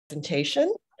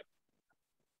presentation.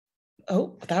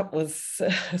 Oh, that was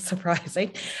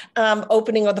surprising.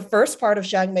 Opening of the first part of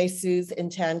Xiangmei Su's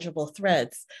Intangible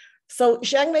Threads. So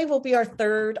Xiangmei will be our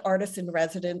third artist in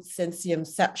residence since the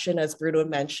inception, as Bruno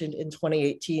mentioned, in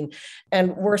 2018.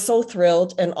 And we're so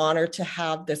thrilled and honored to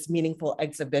have this meaningful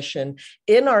exhibition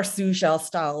in our Suzhou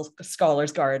style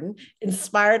Scholars Garden,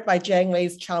 inspired by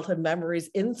Xiangmei's childhood memories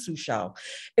in Suzhou,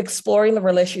 exploring the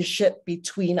relationship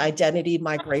between identity,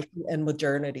 migration, and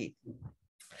modernity.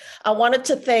 I wanted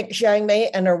to thank Xiangmei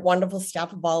and her wonderful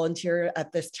staff volunteer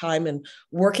at this time and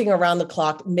working around the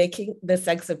clock, making this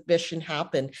exhibition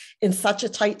happen in such a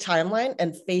tight timeline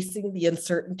and facing the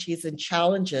uncertainties and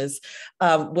challenges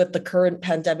with the current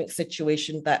pandemic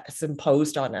situation that's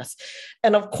imposed on us.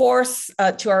 And of course,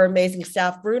 to our amazing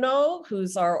staff, Bruno,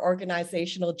 who's our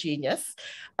organizational genius,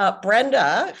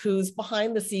 Brenda, who's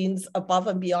behind the scenes above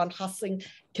and beyond hustling,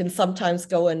 can sometimes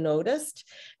go unnoticed.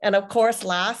 And of course,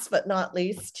 last but not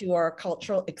least, to our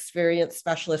cultural experience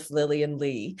specialist, Lillian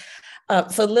Lee.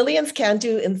 So Lillian's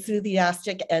can-do,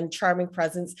 enthusiastic, and charming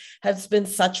presence has been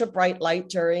such a bright light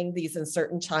during these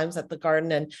uncertain times at the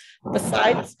garden. And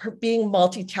besides her being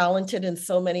multi-talented in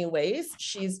so many ways,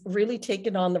 she's really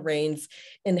taken on the reins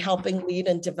in helping lead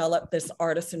and develop this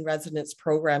artist in residence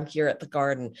program here at the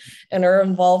garden. And her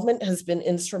involvement has been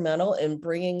instrumental in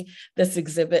bringing this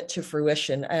exhibit to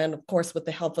fruition. And of course, with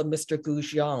the help of Mr. Gu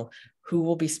Xiang, who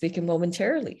will be speaking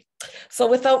momentarily. So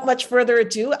without much further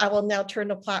ado, I will now turn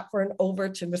the platform over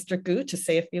to Mr. Gu to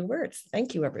say a few words.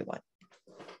 Thank you, everyone.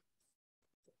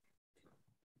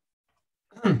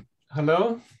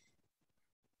 Hello.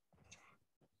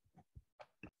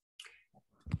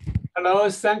 Hello,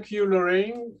 thank you,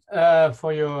 Lorraine,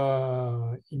 for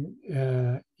your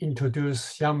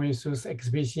introduce Xiangmei Su's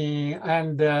exhibition.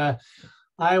 And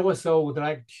I also would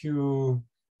like to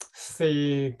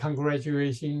say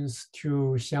congratulations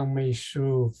to Xiangmei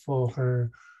Su for her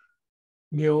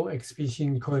new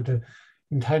exhibition called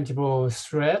Intangible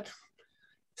Thread.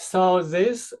 So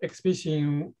this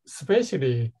exhibition,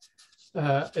 especially,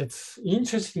 it's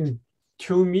interesting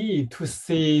to me to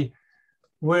see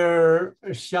where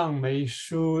Xiangmei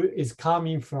Su is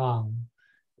coming from,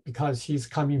 because she's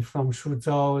coming from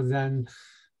Suzhou, then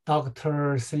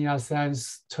Dr.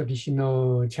 Yat-Sen's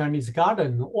traditional Chinese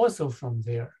garden also from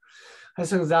there. I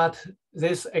think that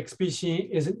this exhibition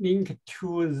is linked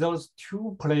to those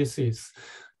two places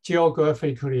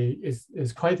geographically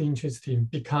is quite interesting,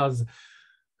 because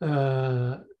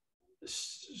Xiangmei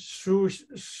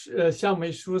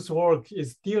Su's work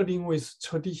is dealing with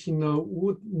traditional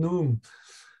wood loom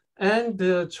and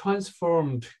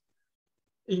transformed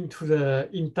into the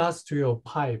industrial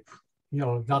pipe,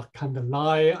 that kind of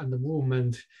lie and the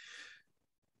movement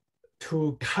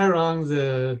to carry on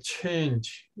the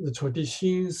change, the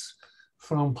traditions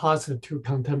from past to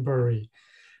contemporary.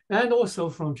 And also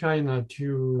from China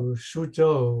to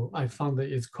Suzhou, I found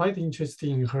that it's quite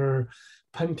interesting, her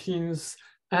paintings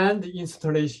and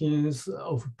installations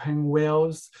of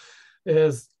pinwheels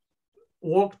is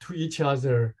work to each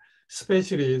other,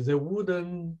 especially the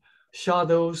wooden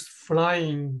shadows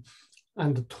flying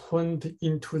and turned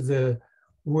into the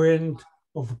wind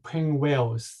of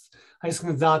pinwheels. I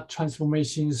think that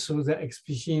transformation through the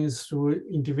exhibitions, through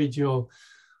individual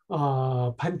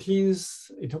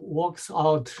paintings, it works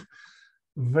out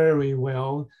very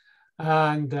well.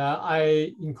 And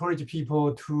I encourage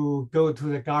people to go to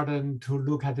the garden to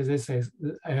look at this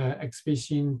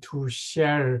exhibition, to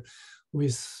share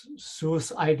with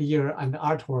Su's idea and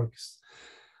artworks.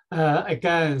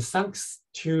 Again, thanks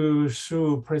to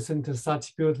Su present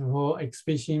such beautiful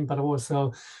exhibition, but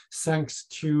also thanks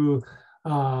to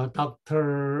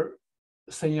Dr.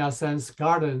 Yat-Sen's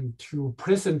garden to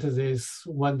present this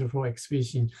wonderful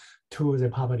exhibition to the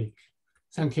public.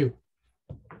 Thank you.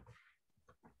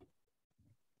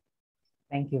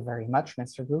 Thank you very much,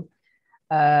 Mr. Gu.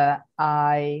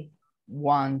 I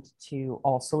want to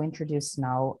also introduce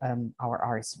now our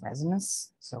artist in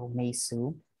residence, so Mei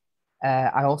Su.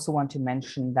 I also want to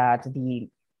mention that the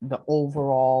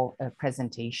overall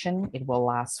presentation, it will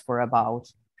last for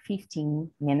about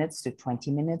 15 minutes to 20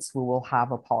 minutes. We will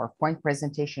have a PowerPoint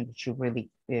presentation, which you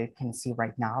really can see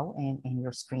right now in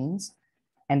your screens.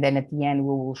 And then at the end, we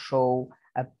will show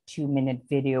a 2-minute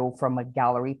video from a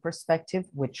gallery perspective,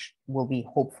 which will be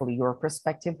hopefully your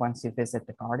perspective once you visit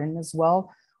the garden as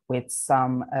well, with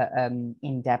some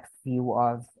in-depth view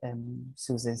of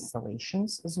Su's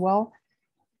installations as well.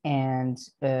 And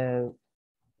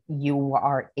you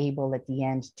are able at the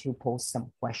end to post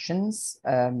some questions.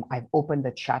 I've opened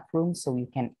the chat room so you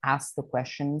can ask the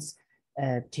questions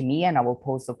to me, and I will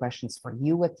pose the questions for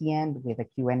you at the end with a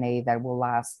Q&A that will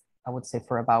last I would say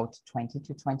for about 20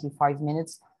 to 25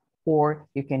 minutes, or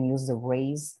you can use the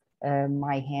raise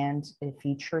my hand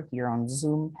feature here on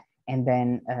Zoom, and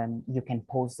then you can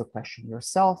pose the question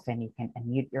yourself, and you can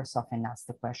unmute yourself and ask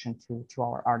the question to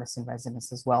our artists in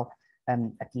residence as well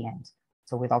at the end.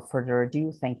 So without further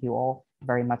ado, thank you all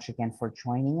very much again for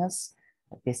joining us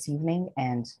this evening,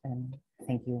 and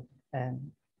thank you.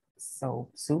 So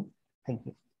Su, thank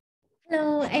you.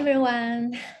 Hello,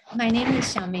 everyone. My name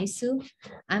is Xiangmei Su.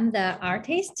 I'm the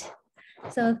artist.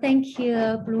 So thank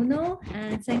you, Bruno,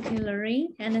 and thank you,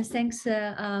 Lorraine, and thanks,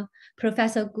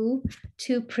 Professor Gu,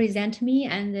 to present me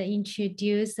and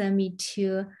introduce me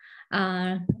to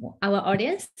our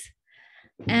audience.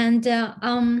 And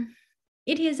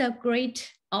it is a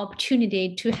great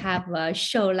opportunity to have a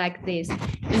show like this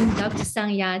in Dr.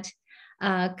 Xiang Yat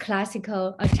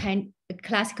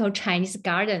classical Chinese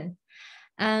garden.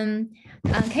 Can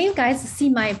you guys see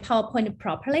my PowerPoint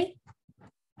properly?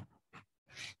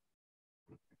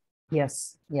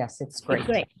 Yes, it's great.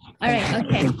 Great. All right,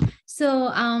 okay. So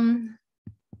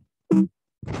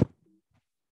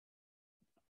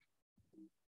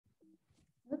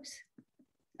oops.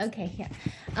 Okay, yeah.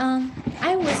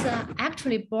 I was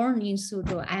actually born in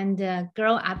Suzhou and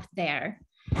grew up there.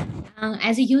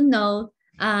 As you know,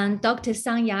 Dr.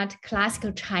 Xiang Yat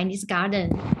Classical Chinese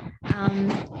Garden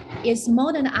is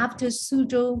modeled after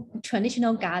Suzhou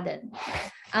traditional garden.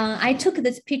 I took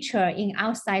this picture in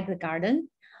outside the garden.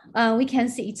 We can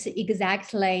see it's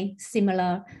exactly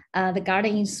similar the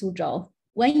garden in Suzhou.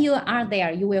 When you are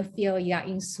there, you will feel you are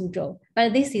in Suzhou,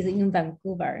 but this is in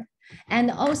Vancouver. And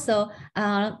also,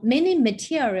 many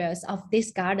materials of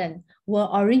this garden were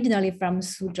originally from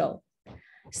Suzhou.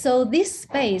 So this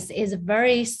space is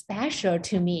very special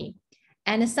to me.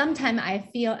 And sometimes I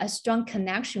feel a strong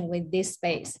connection with this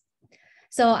space.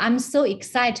 So I'm so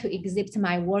excited to exhibit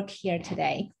my work here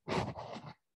today.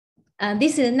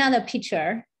 This is another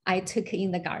picture I took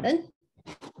in the garden.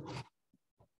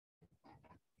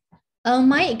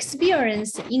 My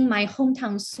experience in my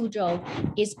hometown Suzhou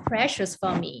is precious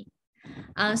for me.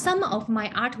 Some of my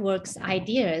artworks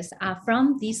ideas are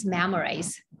from these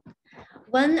memories.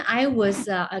 When I was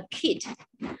a kid,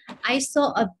 I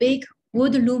saw a big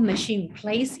wood loom machine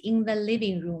placed in the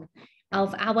living room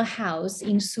of our house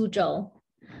in Suzhou.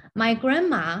 My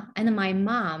grandma and my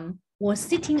mom were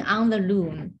sitting on the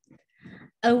loom.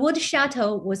 A wood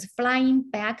shuttle was flying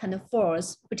back and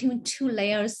forth between two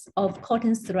layers of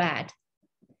cotton thread.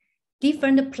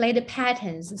 Different plaid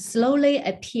patterns slowly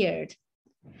appeared.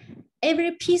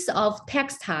 Every piece of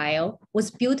textile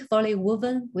was beautifully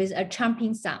woven with a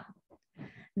chomping sound.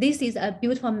 This is a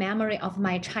beautiful memory of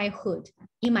my childhood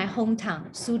in my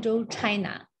hometown, Suzhou,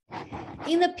 China.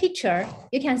 In the picture,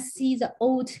 you can see the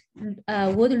old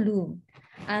wood loom.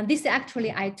 This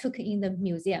actually I took in the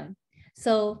museum.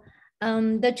 So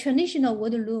the traditional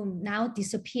wood loom now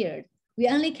disappeared. We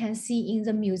only can see in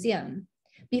the museum.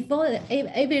 Before,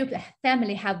 every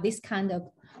family have this kind of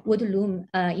wood loom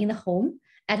in the home,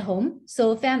 at home.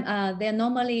 So they're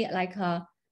normally like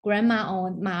grandma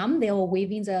or mom, they were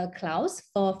weaving the clothes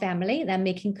for family, they're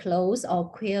making clothes or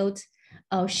quilt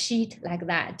or sheet like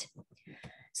that.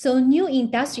 So new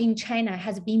industry in China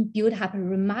has been built up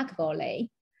remarkably.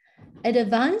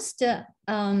 Advanced,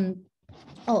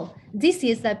 this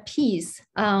is a piece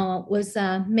was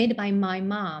made by my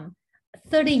mom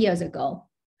 30 years ago.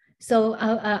 So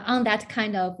on that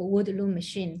kind of wood loom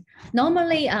machine,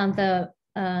 normally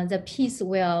the piece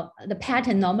will, the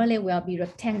pattern normally will be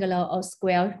rectangular or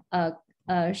square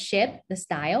shape, the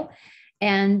style.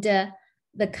 And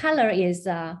the color is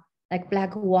like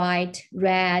black, white,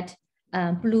 red,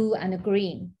 blue, and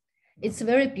green. It's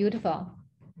very beautiful.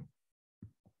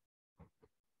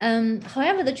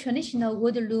 However, the traditional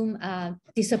wood loom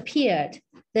disappeared.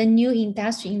 The new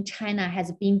industry in China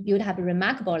has been built up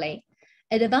remarkably.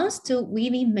 Advanced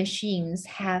weaving machines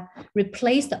have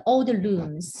replaced the old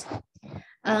looms.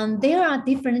 There are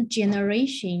different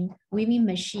generation weaving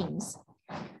machines.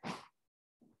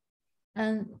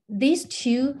 These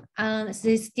two,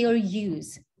 they still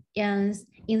use in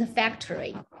the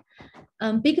factory.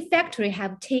 Big factories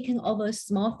have taken over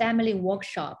small family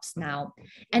workshops now,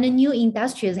 and a new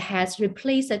industries has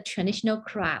replaced the traditional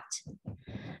craft.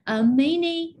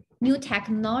 Many new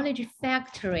technology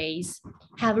factories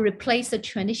have replaced the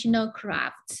traditional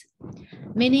crafts.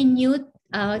 Many new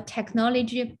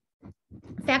technology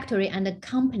factory and a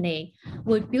company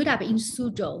were built up in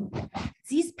Suzhou.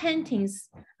 These paintings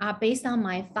are based on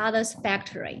my father's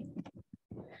factory.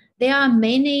 There are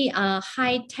many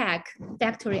high-tech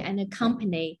factory and a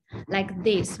company like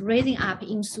this raising up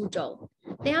in Suzhou.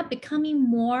 They are becoming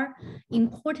more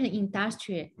important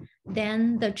industry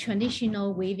than the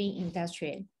traditional weaving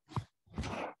industry.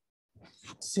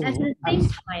 Su, At the same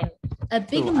time, a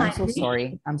big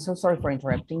Su, I'm so sorry for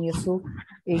interrupting you, Su.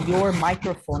 Your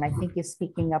microphone, I think, is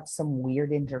picking up some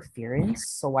weird interference.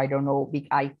 So I don't know.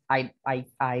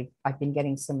 I've been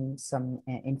getting some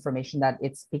information that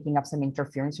it's picking up some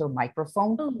interference your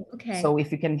microphone. Oh, okay. So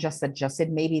if you can just adjust it,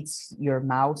 maybe it's your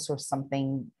mouse or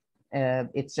something.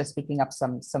 It's just picking up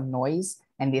some noise,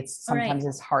 and sometimes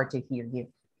it's hard to hear you.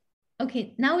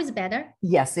 Okay, now it's better?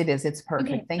 Yes, it is. It's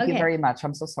perfect. Okay, Thank you very much.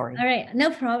 I'm so sorry. All right,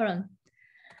 no problem.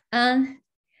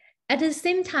 At the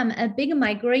same time, a big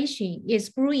migration is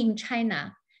brewing in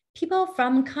China. People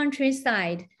from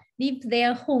countryside leave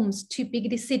their homes to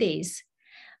big cities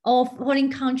or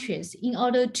foreign countries in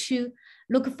order to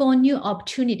look for new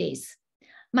opportunities.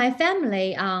 My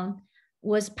family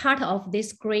was part of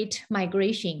this great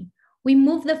migration. We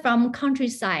moved from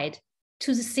countryside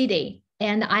to the city,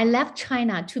 and I left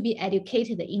China to be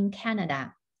educated in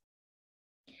Canada.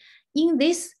 In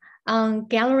this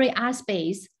gallery art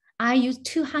space, I used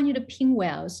 200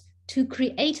 pinwheels to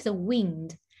create the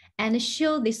wind and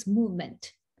show this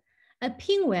movement. A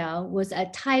pinwheel was a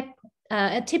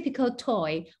typical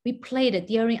toy we played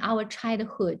during our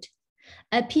childhood.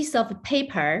 A piece of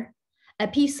paper, a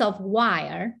piece of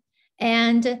wire,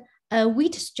 and a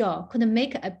wheat straw could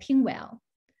make a pinwheel.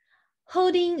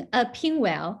 Holding a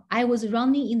pinwheel, I was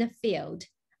running in the field.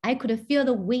 I could feel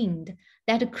the wind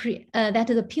that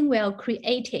the pinwheel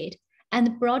created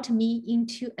and brought me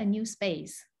into a new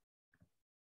space.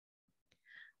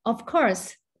 Of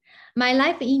course, my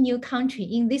life in new country,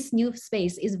 in this new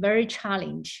space, is very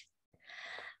challenging.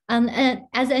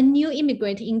 As a new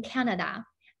immigrant in Canada,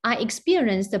 I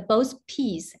experienced both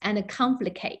peace and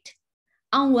conflict.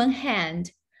 On one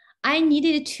hand, I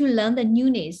needed to learn the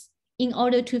newness in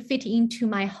order to fit into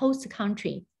my host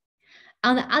country.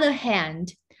 On the other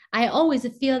hand, I always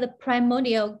feel the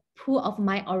primordial pull of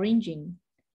my origin.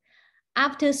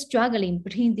 After struggling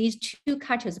between these two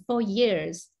cultures for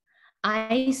years,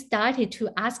 I started to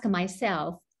ask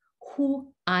myself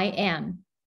who I am.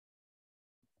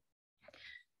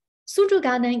 Suzhou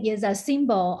Garden is a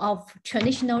symbol of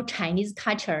traditional Chinese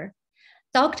culture.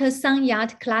 Dr. Sang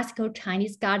Yat Classical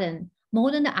Chinese Garden,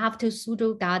 modeled after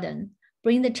Suzhou Garden,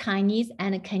 bring the Chinese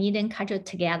and Canadian culture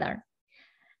together.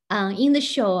 In the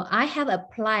show, I have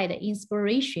applied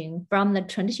inspiration from the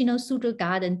traditional Suzhou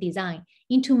Garden design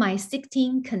into my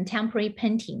 16 contemporary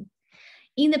painting.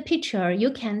 In the picture,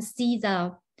 you can see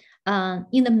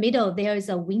in the middle, there is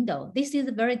a window. This is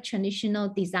a very traditional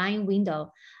design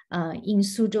window in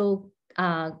Suzhou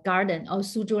Garden, or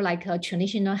Suzhou like a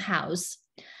traditional house.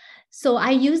 So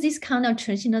I use this kind of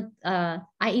traditional,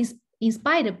 I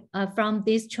inspired from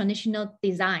this traditional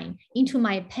design into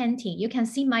my painting. You can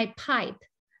see my pipe,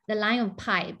 the line of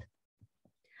pipe.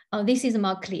 Oh, this is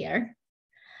more clear.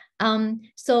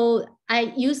 So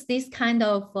I use this kind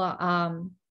of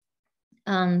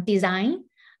design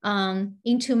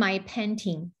into my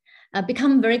painting,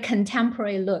 become very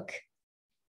contemporary look.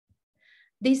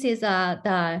 This is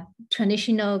the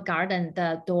traditional garden,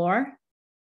 the door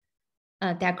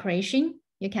decoration.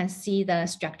 You can see the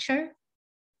structure.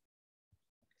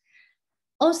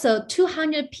 Also,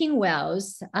 200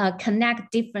 pinwheels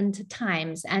connect different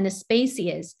times and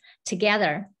spaces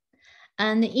together.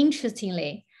 And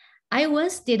interestingly, I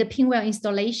once did a pinwheel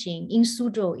installation in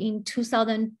Suzhou in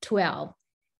 2012.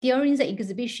 During the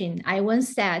exhibition, I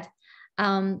once said,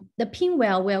 the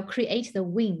pinwheel will create the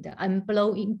wind and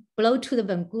blow to the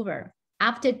Vancouver.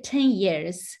 After 10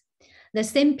 years, the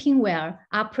same pinwheel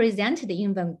are presented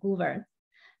in Vancouver.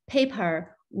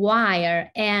 Paper,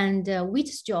 wire, and wheat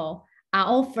straw are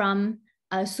all from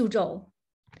Suzhou.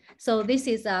 So this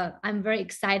is, I'm very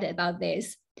excited about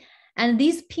this. And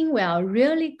this pinwheel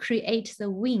really creates the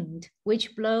wind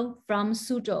which blow from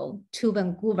Suzhou to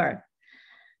Vancouver.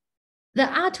 The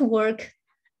artwork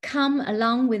come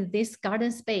along with this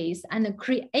garden space and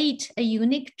create a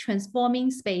unique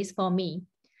transforming space for me.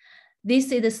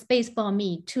 This is a space for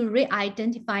me to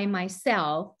re-identify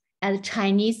myself as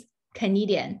Chinese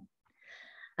Canadian.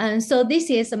 And so this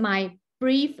is my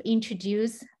brief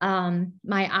introduce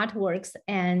my artworks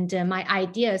and my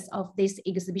ideas of this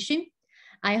exhibition.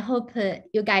 I hope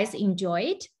you guys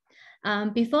enjoyed.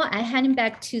 Before I hand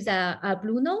back to the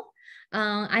Bruno,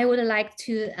 I would like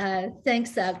to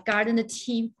thank the garden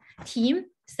team.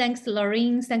 Thanks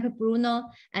Lorraine, thanks Bruno,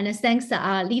 and thanks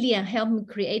Lillian helped me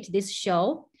create this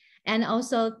show. And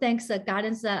also thanks the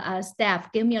garden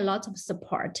staff, gave me a lot of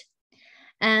support.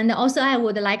 And also I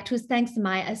would like to thank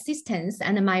my assistants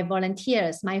and my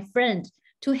volunteers, my friends,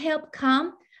 to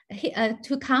come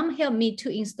help me to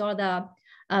install the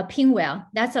pinwheel.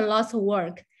 That's a lot of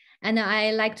work. And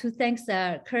I like to thank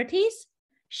Curtis,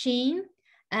 Shane,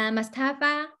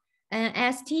 Mustafa,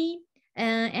 St,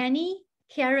 Annie,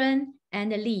 Karen,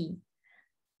 and Lee.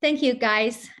 Thank you,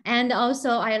 guys. And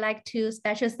also, I like to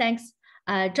special thanks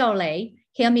Zhao Lei.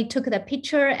 He helped me took the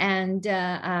picture and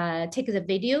take the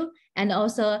video and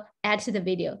also add to the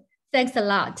video. Thanks a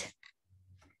lot.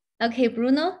 Okay,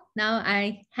 Bruno, now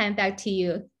I hand back to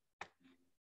you.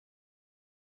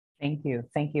 Thank you.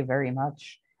 Thank you very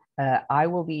much. I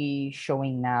will be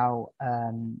showing now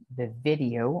the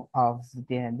video of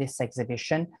this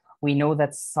exhibition. We know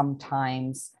that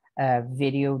sometimes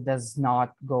video does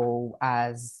not go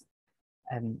as,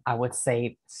 I would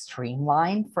say,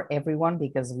 streamlined for everyone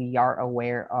because we are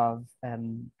aware of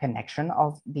connection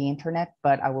of the internet,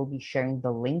 but I will be sharing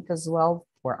the link as well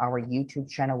for our YouTube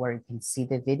channel where you can see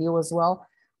the video as well.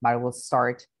 But I will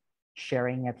start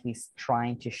sharing, at least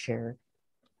trying to share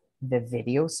the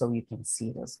video so you can see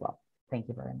it as well. Thank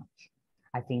you very much.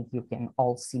 I think you can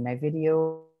all see my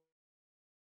video.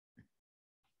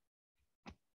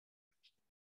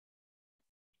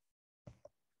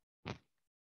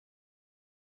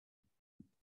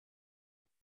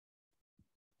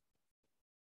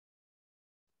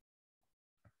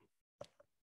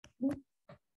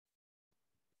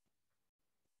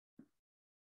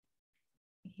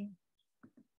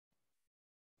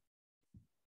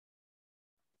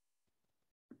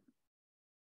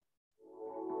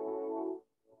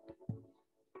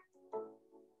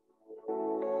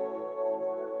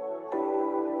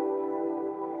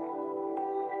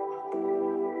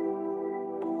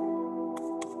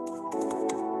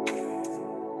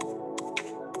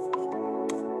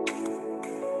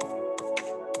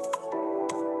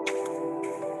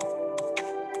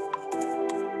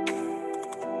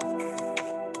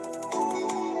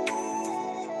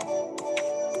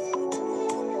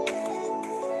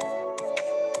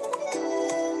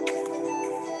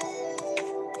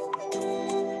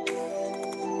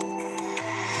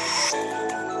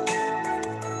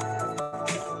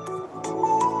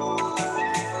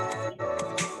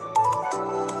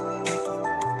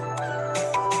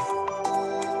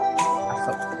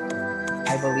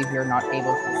 I believe you're not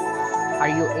able to. Are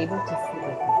you able to see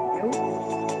the video?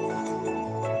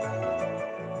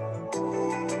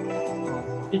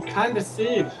 We can't see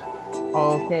it.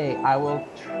 Okay, I will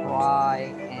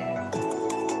try and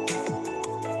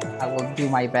I will do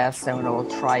my best and I will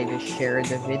try to share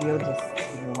the video. Just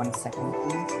give me 1 second,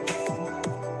 please.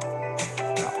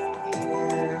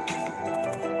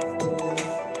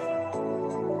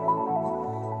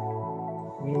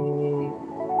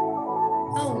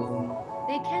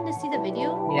 They can't see the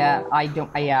video? Yeah, I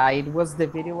don't. Yeah, it was the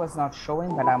video was not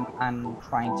showing, but I'm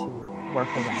trying to work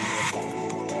around it.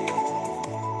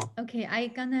 Okay, I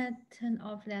gonna turn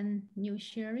off then new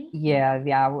sharing. Yeah,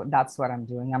 that's what I'm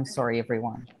doing. I'm sorry,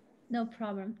 everyone. No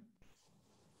problem.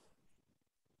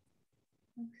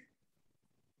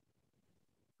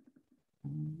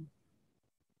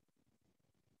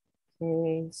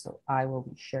 Okay, so I will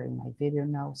be sharing my video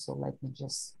now. So let me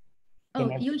just. Oh,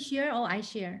 you share or I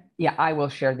share? Yeah, I will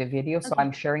share the video. So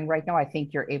I'm sharing right now. I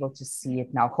think you're able to see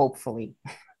it now, hopefully.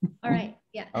 All right,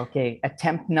 yeah. Okay,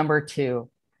 attempt number 2.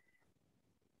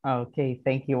 Okay,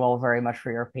 thank you all very much for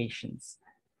your patience.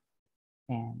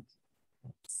 And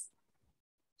let's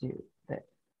do that.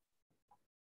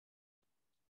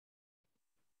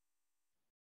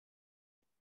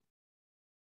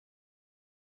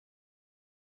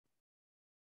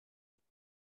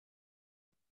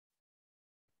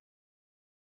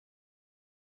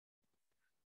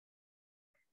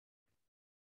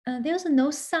 There's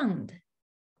no sound.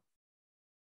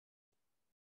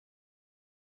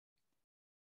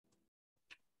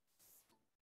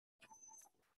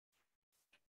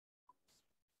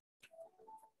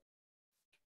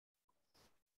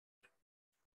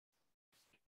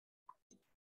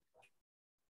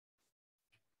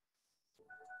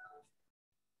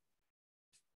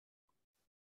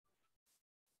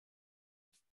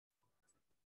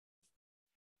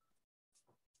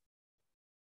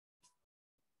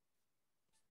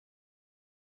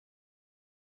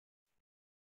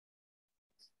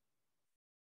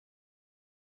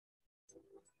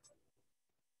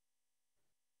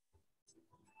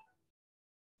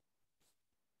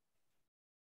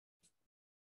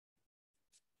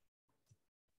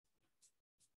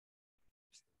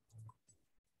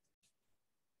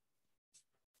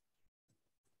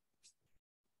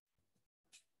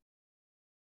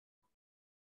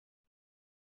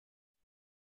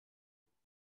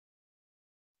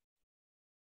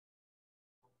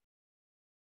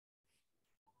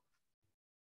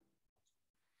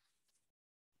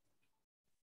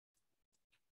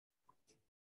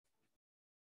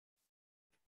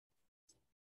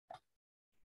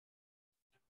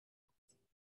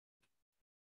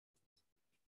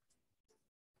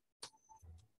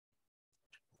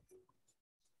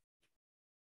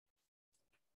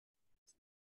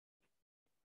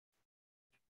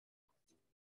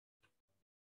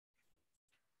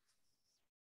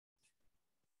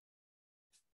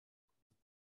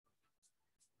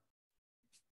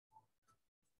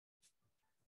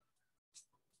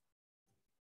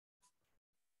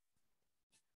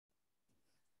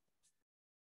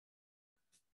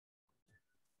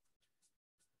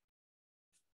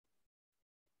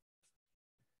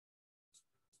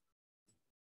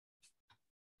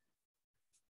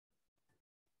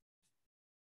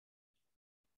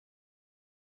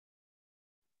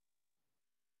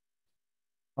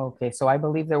 Okay, so I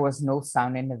believe there was no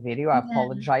sound in the video. I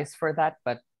apologize for that,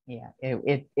 but yeah,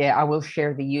 I will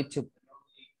share the YouTube.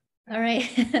 All right.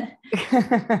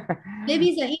 Maybe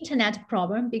it's an internet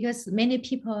problem because many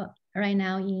people right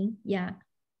now in, yeah.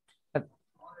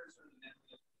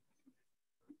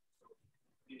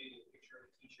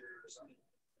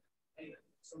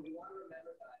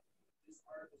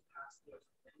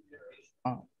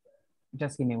 Oh,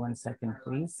 just give me 1 second,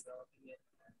 please.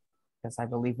 Because I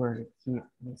believe we're here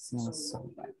listening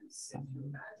so bad.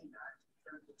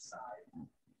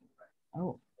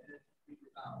 Oh.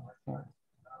 Okay.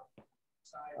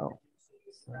 Oh.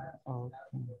 So,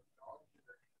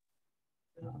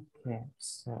 okay.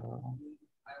 So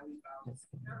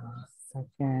just give me 1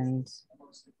 second.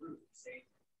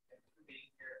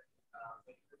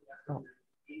 Oh.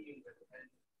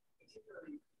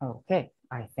 Okay,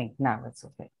 I think now it's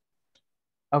okay.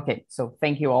 Okay, so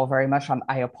thank you all very much.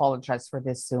 I apologize for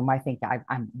this Zoom. I think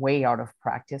I'm way out of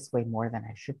practice, way more than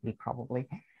I should be probably.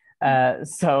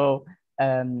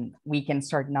 We can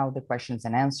start now the questions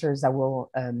and answers. I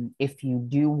will, if you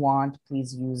do want,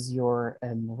 please use your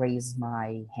raise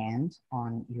my hand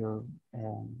on your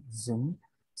Zoom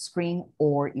screen,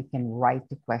 or you can write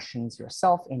the questions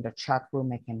yourself in the chat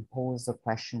room. I can pose the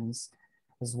questions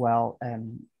as well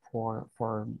for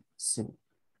Sue.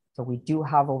 So we do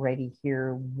have already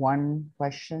here one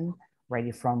question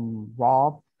ready from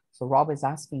Rob. So Rob is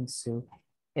asking Sue,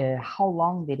 how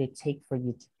long did it take for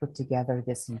you to put together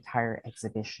this entire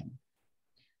exhibition?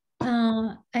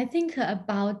 I think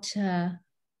about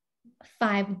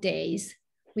 5 days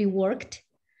we worked.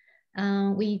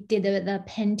 We did the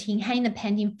painting, hang the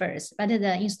painting first, but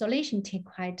the installation took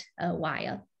quite a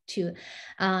while to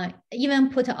even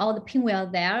put all the pinwheel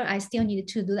there. I still needed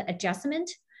to do the adjustment,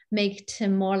 make it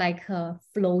more like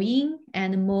flowing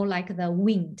and more like the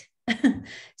wind.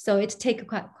 So it takes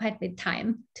quite a bit of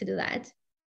time to do that.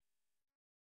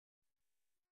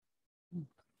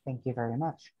 Thank you very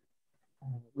much.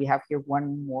 We have here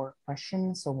one more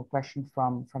question. So a question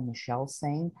from Michelle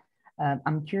saying,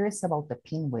 I'm curious about the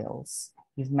pinwheels.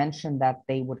 You've mentioned that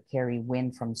they would carry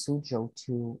wind from Suzhou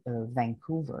to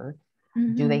Vancouver.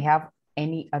 Mm-hmm. Do they have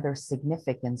any other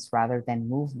significance rather than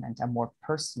movement, a more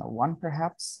personal one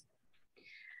perhaps?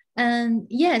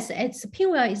 Yes, it's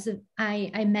pinwheel is,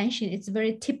 I mentioned, it's a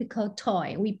very typical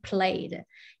toy we played,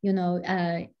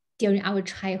 during our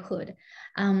childhood.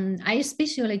 I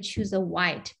especially choose a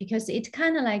white because it's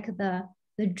kind of like the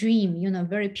dream,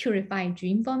 very purified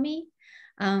dream for me.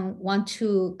 Want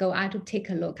to go out to take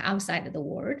a look outside of the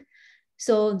world.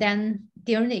 So then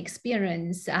during the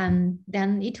experience,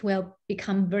 then it will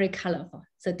become very colorful.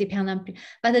 So depending on,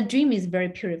 but the dream is very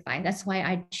purified. That's why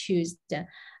I choose the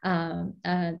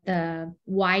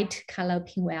white color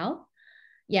pinwheel.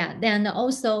 Yeah, then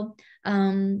also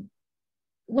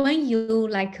when you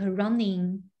like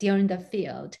running during the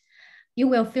field, you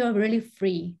will feel really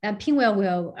free. That pinwheel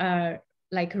will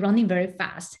like running very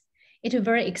fast. It's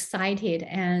very excited,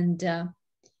 and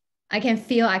I can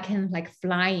feel I can like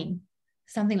flying,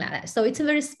 something like that. So it's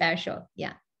very special.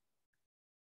 Yeah.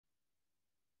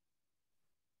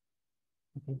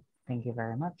 Okay, thank you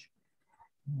very much.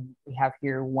 We have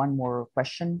here one more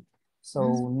question.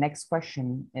 So next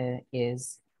question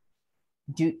is,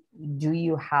 do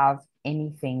you have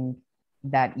anything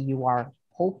that you are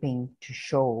hoping to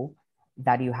show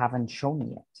that you haven't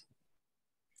shown yet?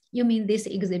 You mean this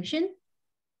exhibition?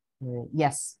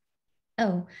 Yes.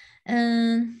 Oh,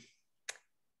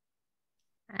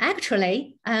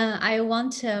 actually, I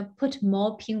want to put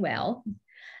more pinwheel,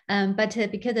 but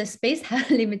because the space has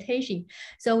a limitation,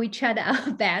 so we tried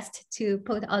our best to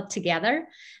put all together,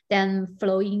 then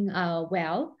flowing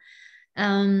well.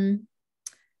 I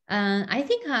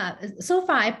think so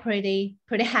far I'm pretty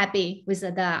happy with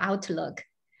the outlook.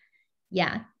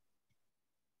 Yeah.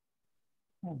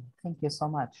 Thank you so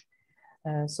much.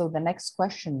 So the next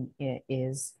question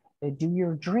is, do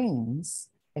your dreams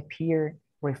appear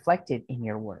reflected in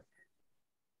your work?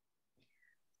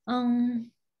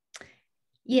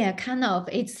 Yeah, kind of.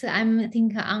 I'm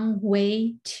think on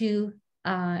way to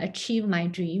achieve my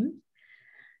dream.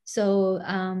 So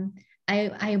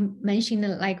I mentioned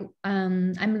like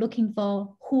I'm looking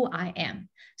for who I am.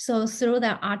 So through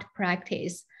the art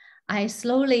practice, I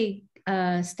slowly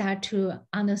start to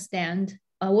understand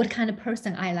what kind of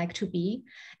person I like to be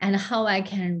and how I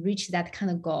can reach that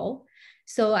kind of goal.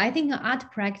 So I think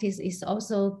art practice is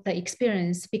also the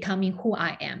experience becoming who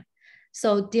I am.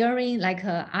 So during like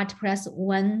art press,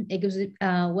 one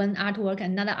artwork,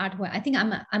 another artwork, I think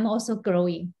I'm also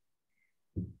growing.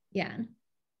 Yeah.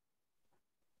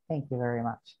 Thank you very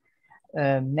much.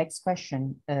 Next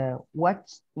question.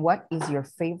 What is your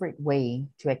favorite way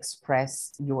to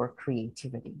express your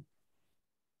creativity?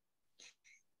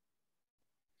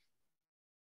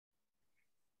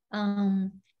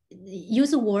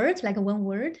 Use a word, like one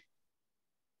word.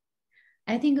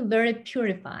 I think very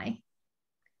purify,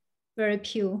 very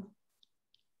pure.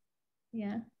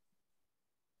 Yeah.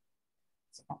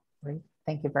 Great.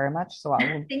 Thank you very much. So I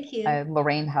will, thank you.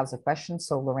 Lorraine has a question.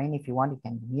 So Lorraine, if you want, you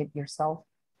can mute yourself.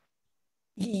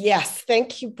 Yes,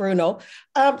 thank you, Bruno.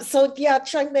 So yeah,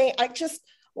 Xiangmei, I just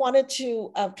wanted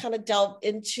to kind of delve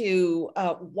into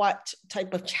what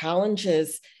type of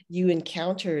challenges you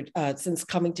encountered since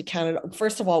coming to Canada.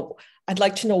 First of all, I'd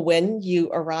like to know when you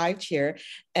arrived here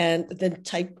and the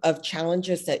type of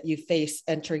challenges that you face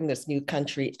entering this new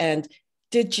country. And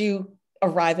did you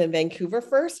arrive in Vancouver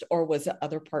first, or was it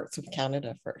other parts of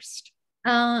Canada first?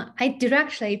 I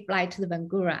directly fly to the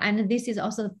Vancouver, and this is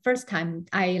also the first time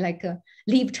I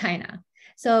leave China.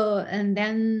 So, and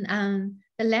then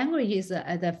the language is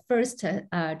the first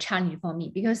challenge for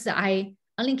me, because I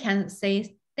only can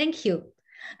say thank you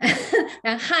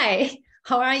and hi,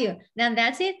 how are you? Then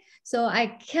that's it. So I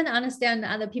can't understand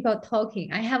other people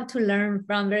talking. I have to learn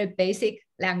from very basic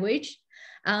language.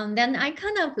 Then I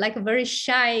kind of like a very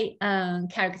shy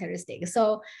characteristic.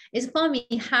 So it's for me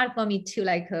hard for me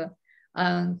to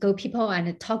go people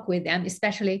and talk with them,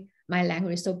 especially my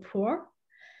language is so poor.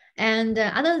 And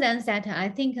other than that, I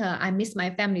think I miss my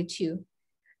family too.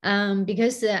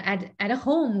 Because at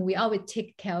home, we always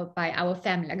take care by our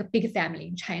family, like a big family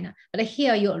in China. But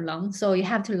here you're alone, so you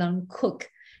have to learn cook.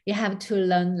 You have to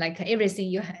learn like everything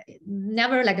you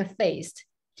never faced.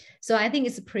 So I think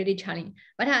it's pretty challenging.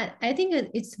 But I think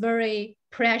it's very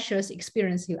precious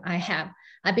experience I have.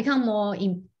 I become more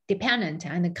independent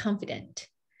and confident.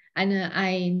 And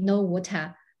I know what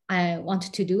I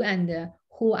want to do and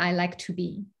who I like to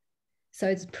be. So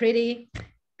it's pretty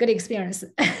good experience.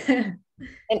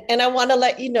 And I want to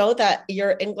let you know that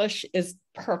your English is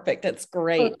perfect. It's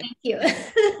great. Oh, thank you.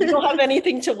 You don't have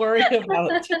anything to worry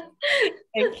about.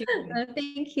 Thank you.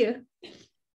 Thank you.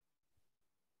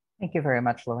 Thank you very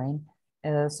much, Lorraine.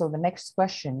 So the next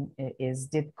question is,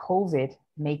 did COVID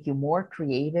make you more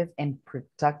creative and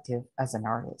productive as an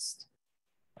artist?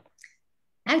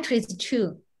 Actually, it's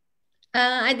true.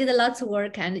 I did lots of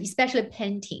work, and especially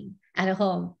painting at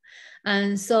home.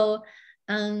 And so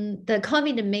the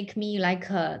COVID make me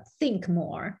think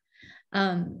more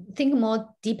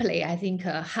deeply, I think,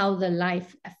 how the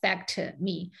life affected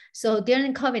me. So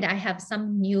during COVID, I have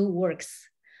some new works.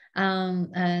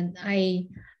 And I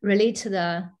relate to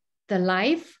the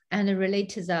life and relate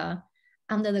to the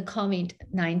under the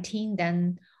COVID-19,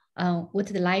 then what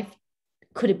the life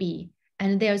could be.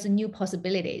 And there's new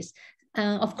possibilities.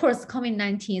 Of course,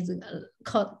 COVID-19 is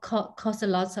caused a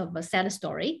lot of sad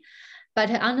story, but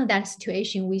under that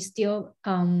situation, we still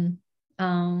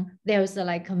there's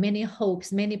many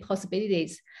hopes, many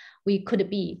possibilities we could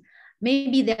be.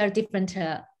 Maybe there are different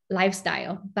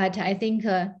lifestyle, but I think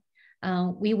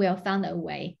we will find a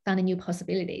way, find new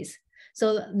possibilities.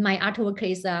 So my artwork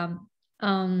is some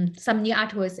new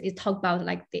artworks is talk about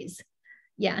like this.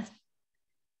 Yeah.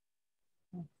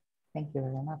 Thank you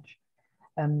very much.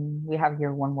 We have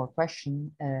here one more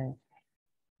question.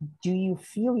 Do you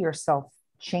feel yourself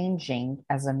changing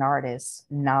as an artist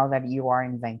now that you are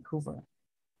in Vancouver?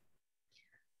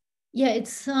 Yeah,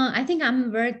 it's. I think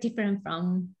I'm very different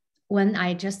from when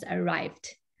I just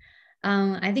arrived.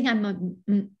 I think I'm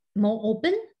more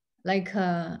open.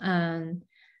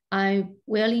 I'm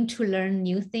willing to learn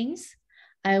new things.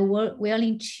 I'm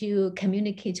willing to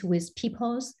communicate with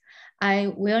people.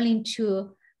 I'm willing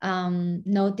to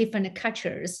know different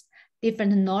cultures,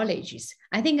 different knowledges.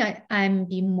 I think I'm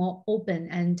be more open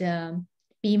and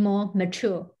be more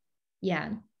mature. Yeah.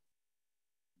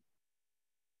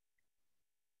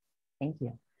 Thank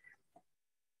you.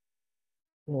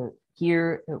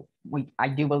 Here, I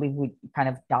do believe we kind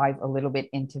of dive a little bit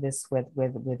into this with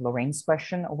Lorraine's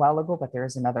question a while ago, but there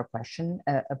is another question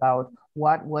about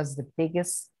what was the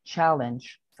biggest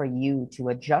challenge for you to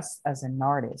adjust as an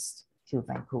artist to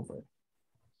Vancouver?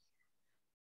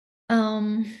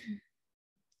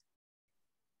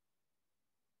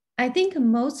 I think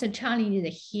most challenging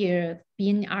here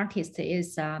being an artist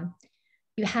is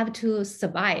you have to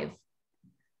survive.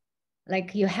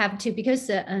 Like you have to, because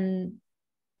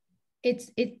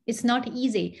it's not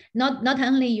easy. Not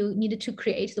only you need to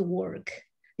create the work.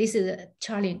 This is a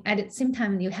challenge. At the same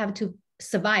time, you have to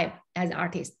survive as an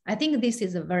artist. I think this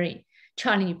is a very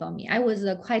challenging for me. I was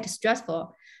quite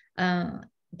stressful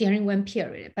during one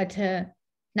period, but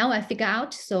now I figure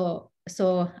out. So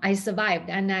I survived,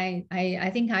 and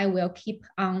I think I will keep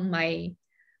on my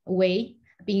way,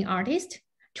 being artist,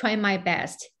 try my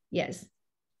best. Yes.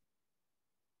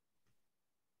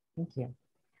 Thank you.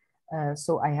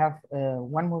 So I have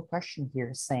one more question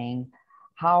here saying,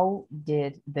 how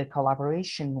did the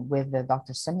collaboration with the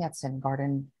Dr. Sun Yat-Sen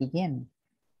Garden begin?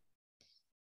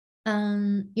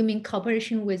 You mean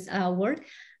cooperation with our work?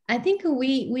 I think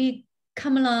we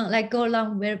come along, like go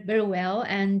along very, very well.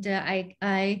 And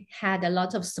I had a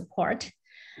lot of support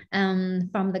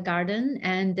from the garden,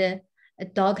 and a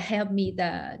dog helped me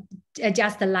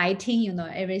adjust the lighting, you know,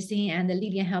 everything. And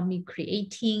Lillian helped me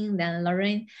creating. Then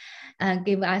Lauren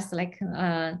gave us like,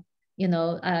 you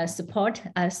know, support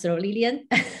through Lillian.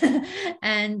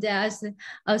 And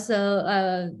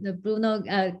also Bruno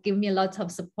gave me a lot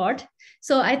of support.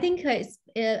 So I think it's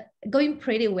going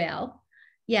pretty well.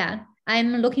 Yeah,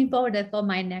 I'm looking forward for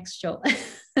my next show.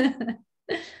 Thank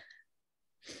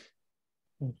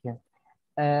you.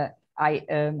 I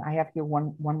have here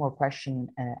one more question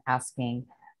asking,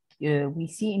 we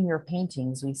see in your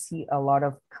paintings, we see a lot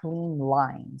of clean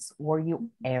lines. Were you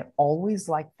always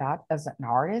like that as an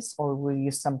artist, or were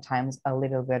you sometimes a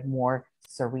little bit more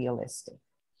surrealistic?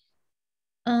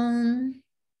 I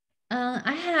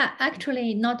have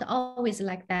actually not always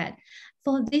like that.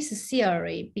 For this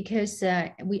theory, because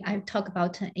I talk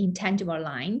about intangible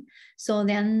line. So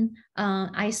then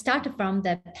I start from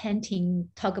the painting,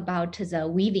 talk about the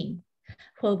weaving.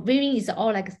 For weaving is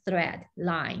all like thread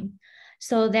line.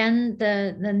 So then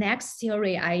the next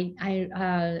theory, I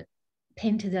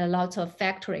painted a lot of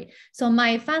factory. So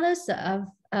my father's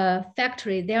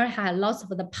factory, there had lots of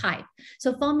the pipe.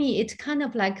 So for me, it's kind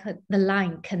of like the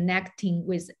line connecting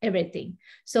with everything.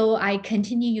 So I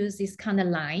continue use this kind of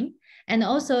line. And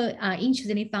also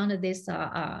interestingly found this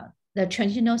the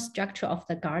traditional structure of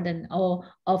the garden or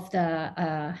of the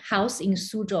house in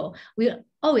Suzhou. We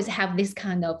always have this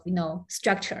kind of, you know,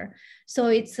 structure. So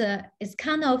it's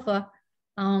kind of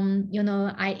you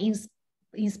know, I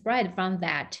inspired from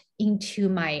that into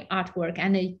my artwork,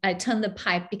 and I turned the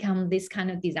pipe become this kind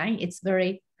of design. It's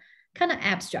very kind of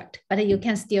abstract, but you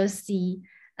can still see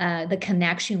the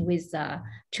connection with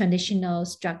traditional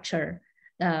structure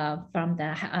from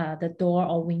the door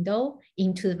or window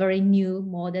into the very new,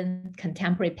 modern,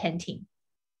 contemporary painting.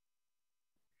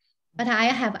 But I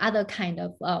have other kind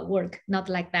of work, not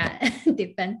like that,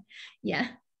 different, yeah.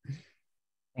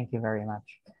 Thank you very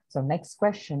much. So next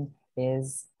question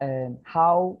is,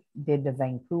 how did the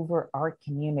Vancouver art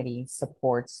community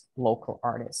supports local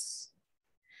artists?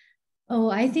 Oh,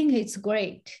 I think it's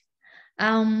great.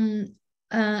 When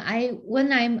I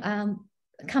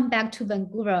come back to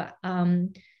Vancouver,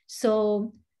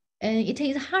 so it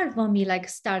is hard for me, like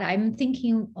start. I'm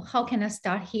thinking, how can I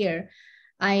start here?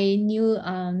 I knew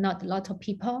not a lot of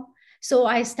people. So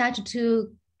I started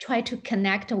to try to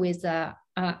connect with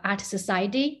art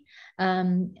society.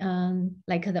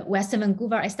 Like the Western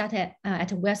Vancouver, I started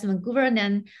at Western Vancouver, and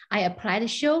then I applied the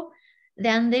show.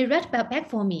 Then they read back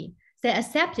for me. They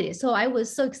accepted it. So I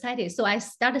was so excited. So I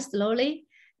started slowly.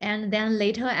 And then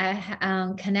later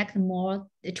I connect more,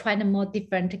 tried a more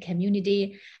different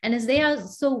community. And they are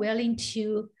so willing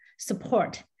to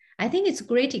support. I think it's a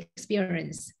great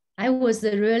experience. I was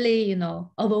really, you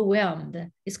know,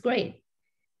 overwhelmed. It's great.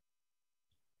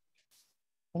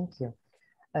 Thank you.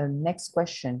 Next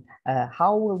question,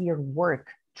 how will your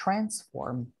work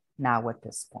transform now at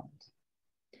this point?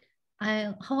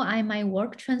 How my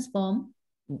work transform?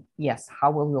 Yes,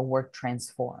 how will your work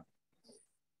transform?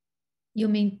 You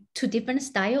mean to different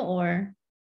style or?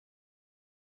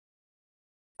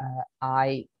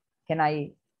 I'm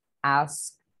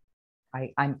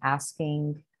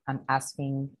asking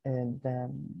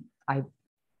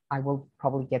I will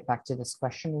probably get back to this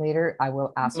question later. I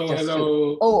will ask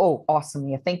hello. Oh, awesome.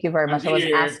 Yeah, thank you very much. I'm I'm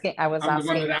the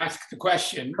one that asked the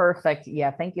question. Perfect.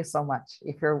 Yeah, thank you so much.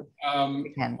 If you're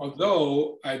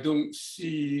although I don't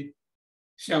see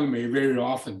Xiangmei very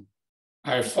often,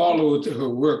 I followed her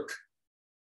work.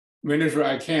 Whenever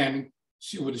I can,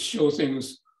 she would show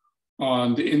things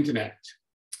on the internet.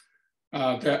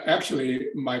 Actually,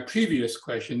 my previous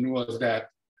question was that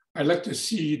I like to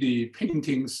see the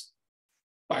paintings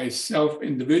by itself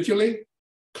individually,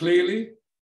 clearly,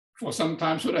 for some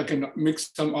time so that I can make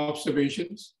some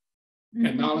observations,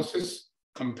 analysis,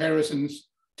 comparisons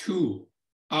to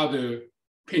other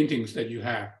paintings that you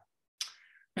have.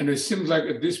 And it seems like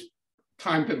at this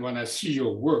time that when I see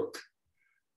your work,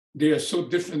 they are so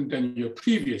different than your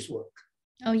previous work.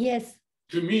 Oh, yes.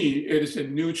 To me, it is a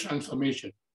new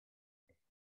transformation,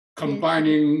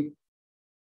 combining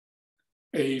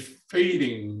a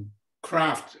fading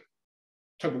craft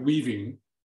type of weaving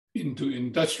into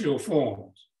industrial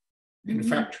forms in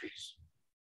factories.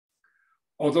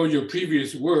 although your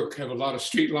previous work have a lot of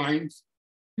straight lines,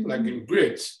 like in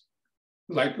grids,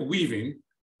 like weaving,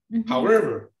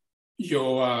 however,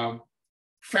 your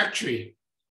factory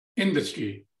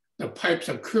industry, the pipes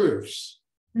are curves,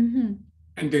 and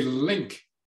they link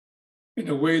in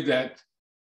a way that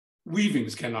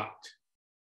weavings cannot.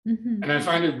 And I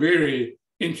find it very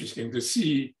interesting to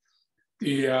see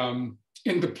the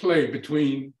interplay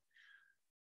between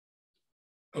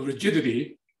a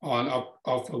rigidity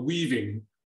of a weaving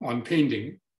on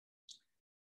painting,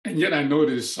 and yet I know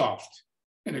it is soft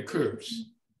and it curves.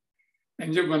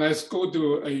 And yet when I go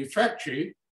to a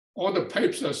factory, all the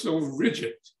pipes are so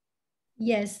rigid.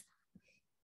 Yes.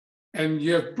 And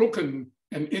you have broken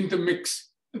and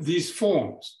intermixed these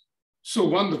forms so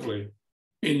wonderfully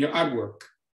in your artwork.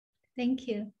 Thank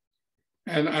you.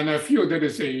 And I feel that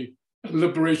is a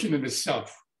liberation in itself.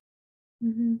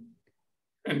 And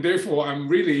therefore, I'm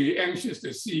really anxious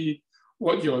to see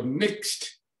what your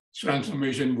next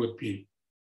transformation would be.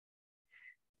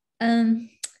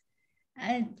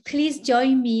 Please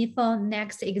join me for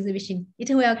next exhibition. It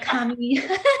will come in.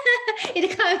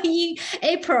 It come in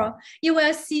April. You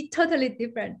will see totally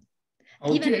different,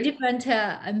 even different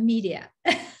media.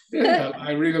 Yeah,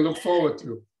 I really look forward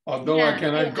to. Although I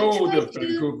cannot go to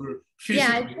Vancouver physically.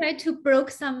 Yeah, I try to break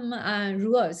some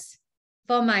rules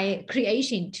for my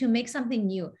creation to make something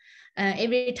new.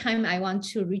 Every time I want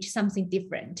to reach something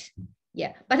different.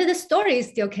 Yeah, but the story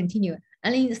still continue.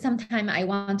 Only sometimes I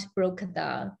want to break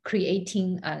the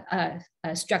creating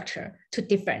structure to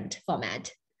different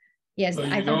format. Yes,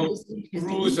 But I know,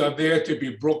 rules are there to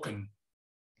be broken.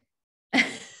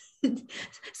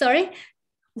 Sorry?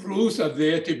 Rules are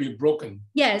there to be broken.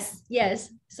 Yes, yes.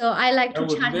 So I like to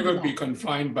challenge. I would never be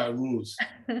confined by rules.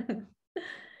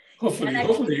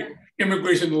 Hopefully,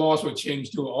 immigration laws will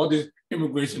change too. All these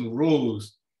immigration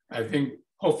rules, I think,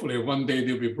 hopefully one day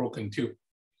they'll be broken too.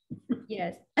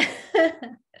 Yes.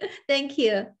 Thank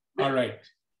you. All right.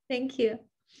 Thank you.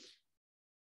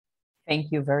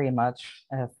 Thank you very much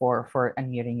for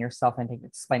unmuting yourself and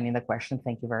explaining the question.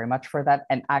 Thank you very much for that.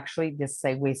 And actually, this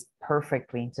segues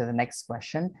perfectly into the next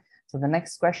question. So the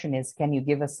next question is, can you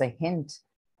give us a hint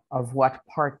of what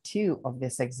part 2 of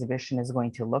this exhibition is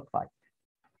going to look like?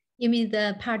 You mean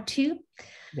the part 2?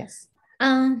 Yes.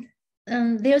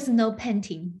 There's no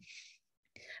painting,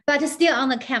 but still on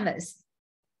the canvas.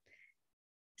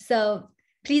 So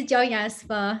please join us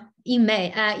for in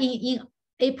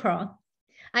April.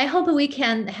 I hope we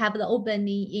can have the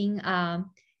opening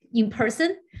in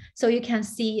person, so you can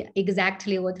see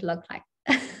exactly what it looks like.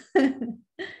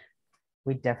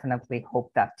 We definitely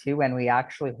hope that too, and we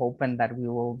actually hoping that we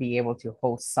will be able to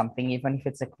host something, even if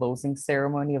it's a closing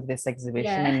ceremony of this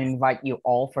exhibition, and invite you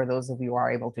all, for those of you who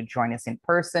are able to join us in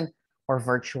person or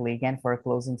virtually again for a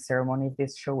closing ceremony of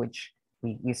this show, which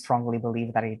we strongly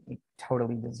believe that it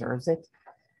totally deserves it.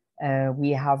 We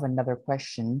have another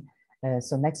question.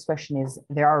 So next question is,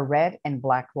 there are red and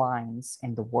black lines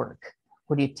in the work.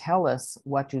 Could you tell us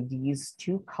what do these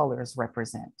two colors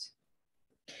represent?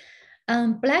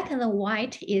 Black and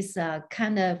white is a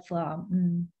kind of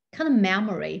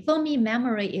memory. For me,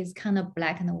 memory is kind of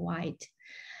black and white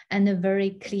and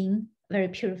very clean, very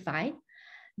purified.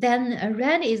 Then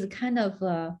red is kind of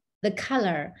the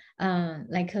color,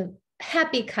 like a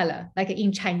happy color, like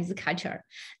in Chinese culture.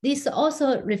 This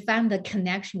also refine the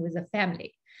connection with the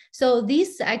family. So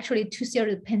these actually two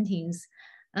series of paintings.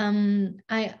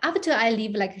 After I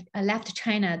left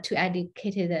China to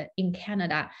educated in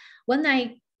Canada, when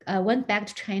I went back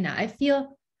to China, I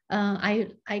feel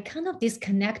I kind of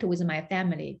disconnect with my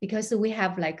family because we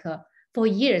have like 4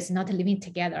 years not living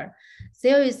together.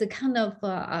 There is a kind of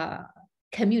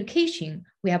communication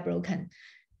we have broken.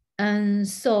 And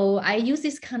so I use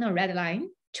this kind of red line,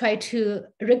 try to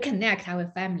reconnect our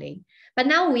family. But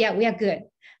now we are good.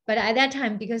 But at that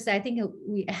time, because I think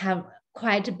we have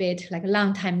quite a bit, like a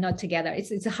long time not together,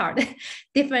 it's hard.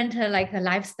 Different like a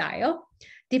lifestyle,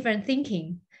 different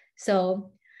thinking.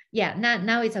 So yeah,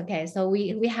 now it's okay. So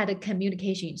we had a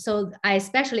communication. So I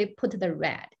especially put the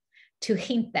red to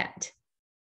hint that.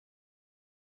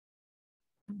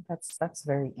 That's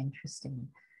very interesting.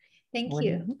 Thank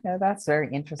you. Yeah, that's very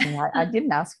interesting. I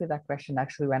didn't ask you that question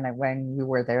actually when we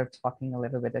were there talking a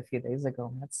little bit a few days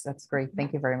ago. That's great.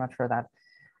 Thank you very much for that.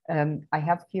 I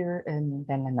have here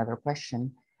then another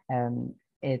question.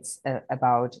 It's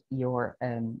about your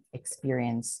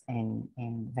experience in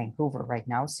Vancouver right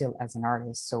now, still as an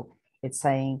artist. So it's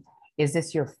saying, is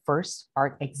this your first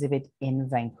art exhibit in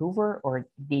Vancouver, or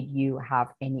did you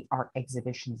have any art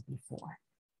exhibitions before?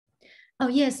 Oh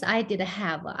yes, I did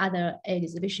have other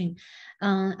exhibition.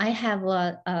 I have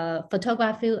a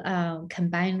photography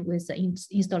combined with the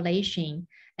installation,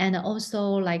 and also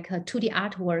like a 2D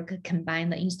artwork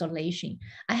combined the installation.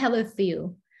 I have a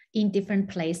few in different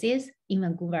places in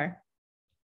Vancouver.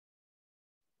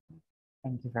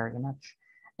 Thank you very much.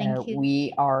 Thank you.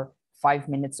 We are 5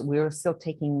 minutes. We're still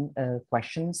taking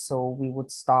questions, so we will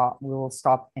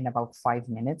stop in about 5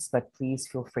 minutes, but please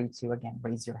feel free to, again,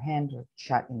 raise your hand or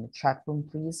chat in the chat room,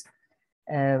 please.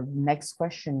 Next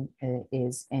question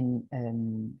is, can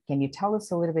you tell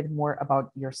us a little bit more about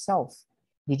yourself?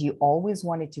 Did you always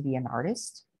wanted to be an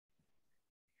artist?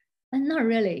 Not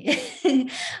really.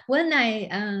 When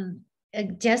I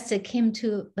just came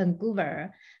to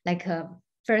Vancouver, like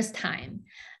first time,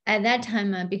 at that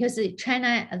time, because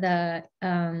China, the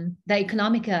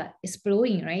economic is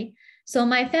blowing, right? So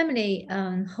my family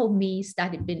helped me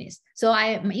study business. So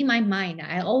in my mind,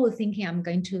 I always thinking I'm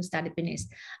going to study business.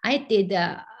 I did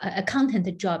an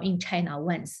accountant job in China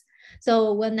once.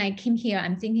 So when I came here,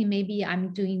 I'm thinking maybe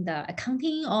I'm doing the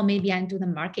accounting or maybe I'm doing the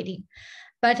marketing.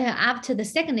 But after the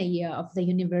second year of the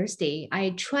university, I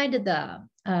tried the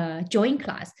drawing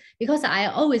class because I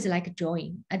always like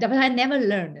drawing, but I never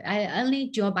learned. I only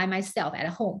draw by myself at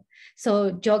home. So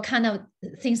draw kind of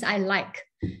things I like.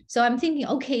 So I'm thinking,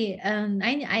 okay, I'm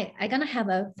gonna have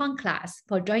a fun class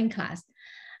for drawing class.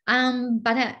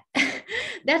 But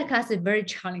that class is very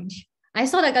challenging. I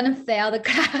thought I'm gonna fail the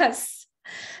class,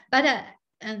 but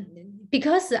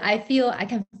because I feel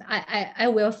I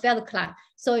will fail the class.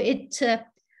 So it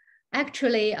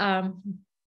actually, how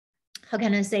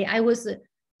can I say? I was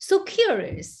so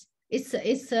curious. It's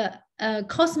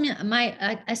caused me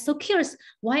I'm so curious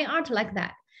why art like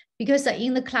that, because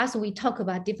in the class we talk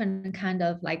about different kind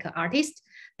of like artists.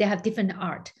 They have different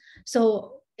art,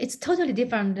 so it's totally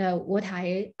different what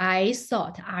I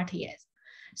thought art is.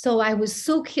 So I was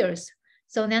so curious.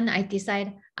 So then I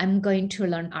decided I'm going to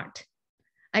learn art.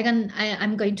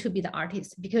 I'm going to be the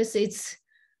artist because it's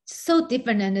so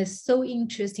different and it's so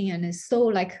interesting and it's so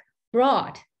like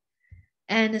broad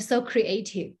and so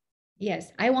creative. Yes,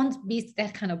 I want to be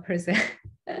that kind of person.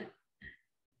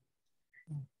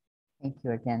 Thank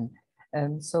you again.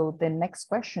 So the next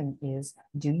question is,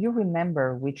 do you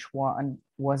remember which one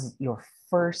was your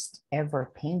first ever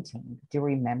painting? Do you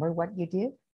remember what you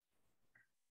did?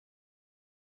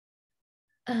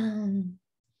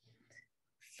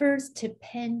 First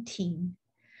painting.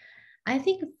 I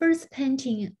think first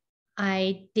painting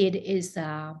I did is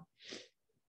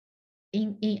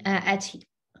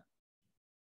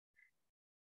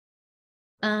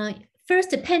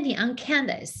first painting on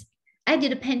canvas. I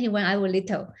did a painting when I was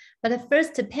little, but the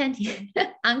first painting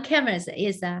on canvas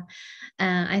is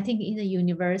I think in the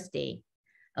university,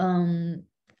 the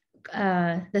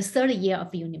third year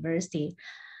of university.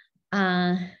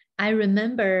 I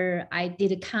remember I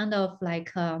did kind of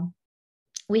like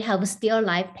we have a still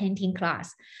life painting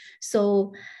class.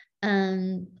 So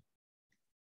I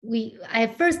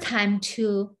first time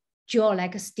to draw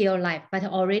like a still life, but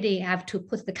already have to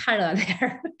put the color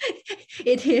there.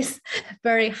 It is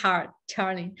very hard,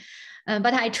 challenging,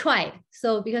 but I tried.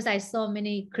 So because I saw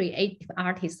many creative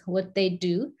artists, what they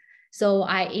do, so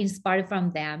I inspired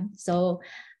from them. So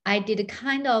I did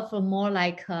kind of a more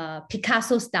like a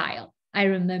Picasso style, I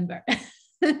remember.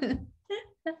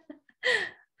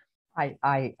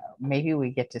 I maybe we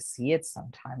get to see it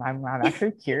sometime. I'm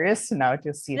actually curious now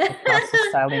to see the Picasso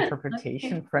style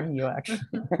interpretation okay. From you, actually.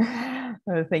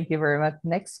 Thank you very much.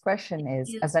 Next question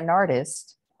is, as an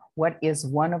artist, what is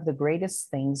one of the greatest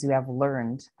things you have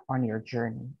learned on your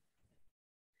journey?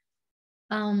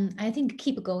 I think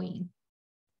keep going.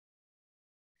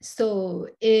 So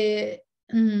I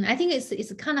think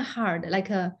it's kind of hard.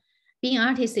 Like being an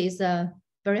artist is a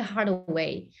very hard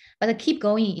way, but keep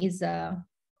going is a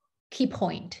key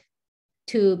point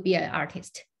to be an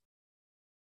artist.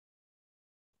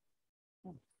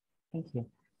 Thank you.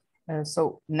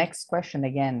 So next question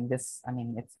again. This, I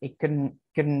mean, it couldn't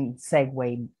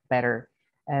segue better.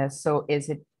 So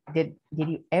did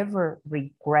you ever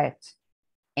regret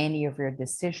any of your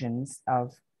decisions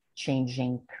of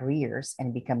changing careers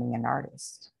and becoming an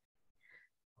artist?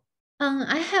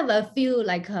 I have a few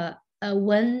like a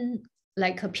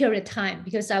period of time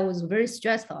because I was very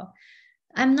stressful.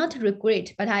 I'm not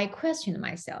regret, but I questioned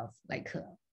myself, like,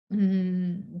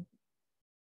 did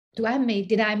I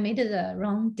make the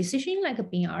wrong decision,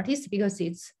 like being an artist, because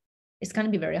it's gonna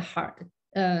be very hard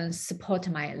support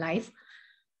my life.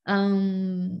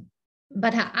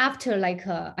 But after like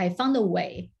I found a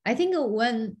way. I think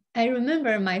when I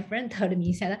remember my friend told me,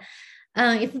 he said,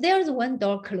 if there's one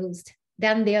door closed,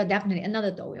 then there definitely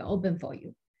another door will open for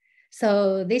you.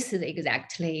 So this is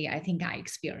exactly, I think I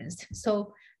experienced.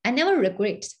 So I never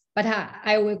regret, but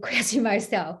I will question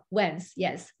myself once,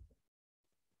 yes.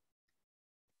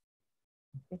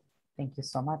 Okay. Thank you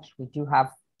so much. We do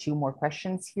have 2 more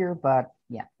questions here, but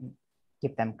yeah,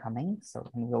 keep them coming.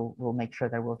 So we'll make sure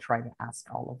that we'll try to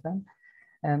ask all of them.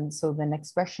 So the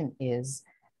next question is,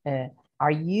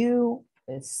 are you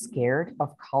scared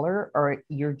of color, or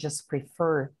you just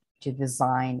prefer to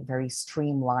design very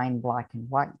streamlined black and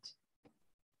white?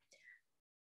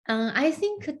 I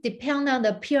think it depends on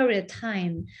the period of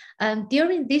time.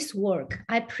 During this work,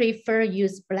 I prefer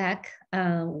use black,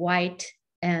 white,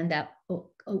 and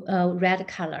red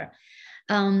color.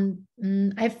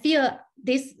 I feel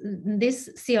this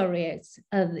series,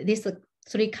 these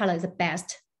 3 colors, the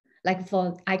best. Like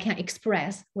I can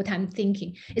express what I'm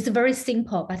thinking. It's very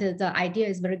simple, but the idea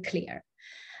is very clear.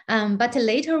 But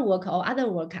later work or other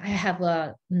work, I have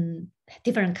a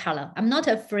different color. I'm not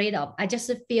afraid of. I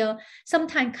just feel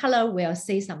sometimes color will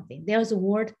say something. There's a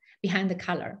word behind the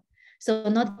color. So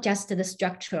not just the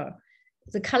structure.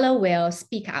 The color will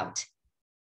speak out.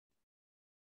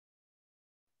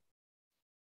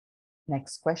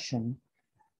 Next question.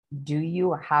 Do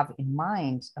you have in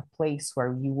mind a place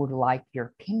where you would like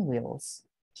your pinwheels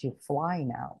to fly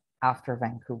now after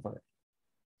Vancouver?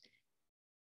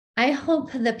 I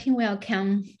hope the pinwheel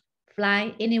can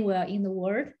fly anywhere in the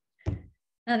world.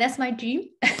 That's my dream.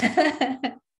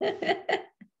 Thank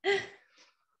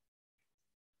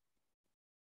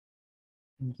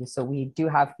you. So we do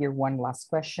have here one last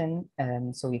question.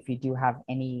 So if you do have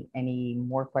any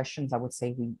more questions, I would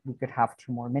say we could have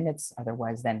 2 more minutes.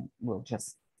 Otherwise, then we'll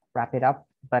just wrap it up.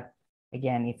 But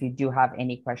again, if you do have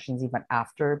any questions even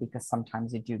after, because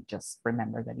sometimes you do just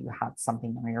remember that you had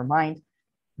something on your mind,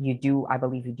 I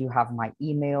believe you do have my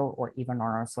email, or even on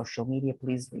our social media,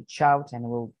 please reach out and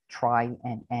we'll try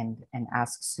and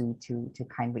ask Sue to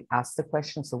kindly ask the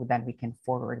question so that we can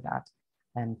forward that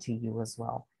to you as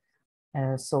well.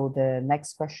 So the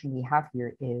next question we have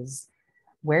here is,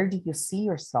 where do you see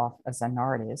yourself as an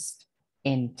artist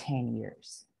in 10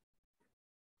 years?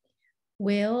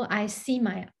 Well, I see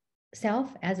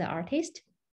myself as an artist.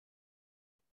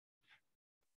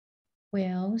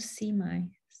 Well, see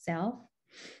myself.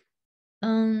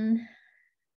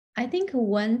 I think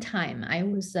one time I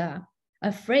was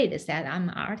afraid that I'm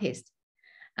an artist.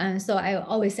 And so I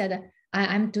always said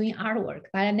I'm doing artwork,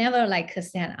 but I never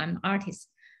said I'm an artist.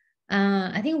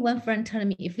 I think one friend told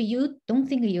me, if you don't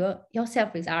think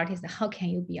yourself is an artist, how can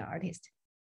you be an artist?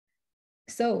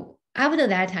 So after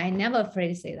that, I never afraid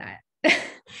to say that.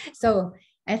 So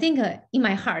I think in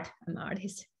my heart, I'm an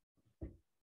artist.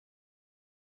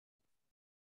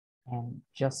 And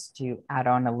just to add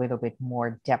on a little bit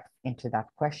more depth into that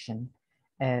question,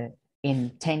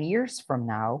 in 10 years from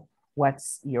now,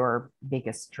 what's your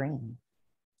biggest dream?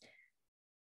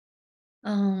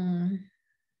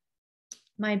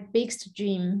 My biggest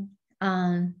dream,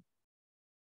 I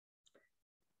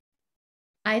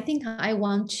think I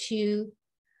want to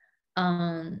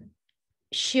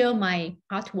share my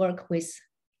artwork with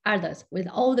others, with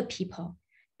all the people,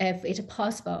 if it's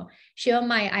possible, share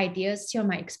my ideas, share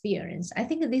my experience. I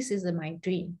think this is my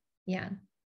dream. Yeah.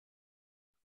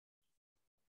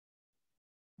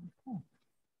 Okay.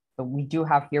 So we do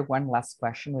have here one last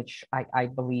question, which I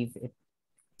believe it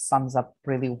sums up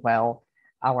really well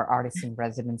our Artists in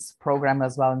Residence program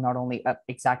as well, not only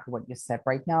exactly what you said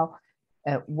right now.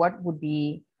 What would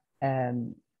be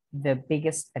the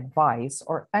biggest advice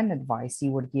or unadvice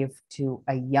you would give to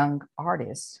a young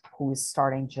artist who is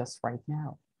starting just right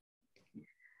now?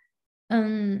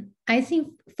 I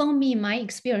think for me, my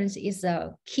experience is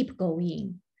keep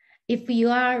going. If you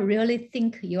are really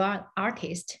think you are an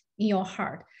artist in your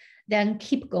heart, then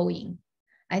keep going.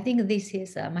 I think this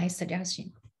is my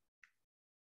suggestion.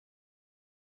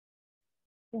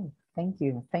 Thank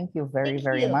you. Thank you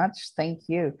very much. Thank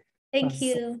you. Thank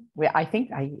you. I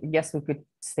guess we could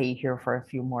stay here for a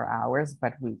few more hours,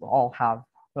 but we'll all have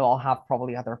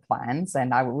probably other plans.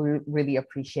 And I would really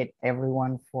appreciate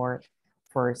everyone for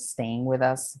staying with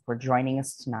us, for joining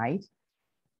us tonight.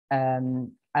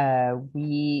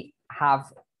 We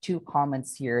have 2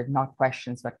 comments here, not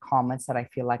questions, but comments that I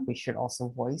feel like we should also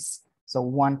voice. So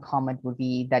one comment would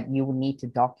be that you would need to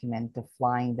document the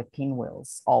flying the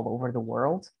pinwheels all over the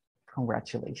world.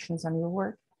 Congratulations on your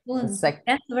work. Well, that's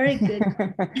very good.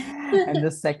 And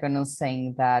the second is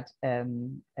saying that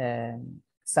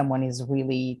someone is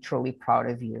really, truly proud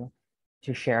of you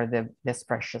to share this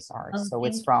precious art. So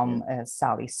it's from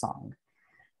Sally Song.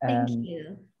 Thank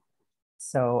you.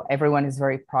 So everyone is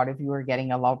very proud of you. We're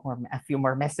getting a few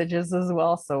more messages as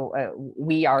well. So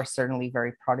we are certainly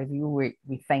very proud of you.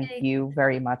 We thank you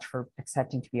very much for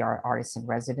accepting to be our artist in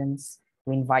residence.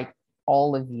 We invite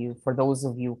all of you, for those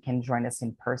of you who can join us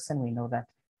in person. We know that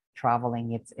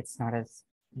traveling, it's not as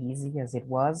easy as it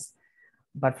was,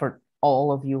 but for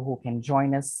all of you who can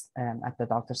join us at the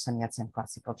Dr. Sun Yat-Sen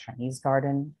Classical Chinese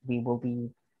Garden, we will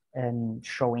be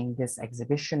showing this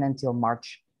exhibition until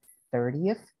March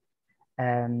 30th.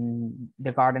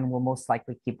 The garden will most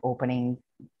likely keep opening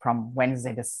from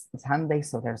Wednesday to Sunday,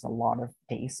 so there's a lot of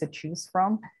days to choose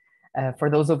from. For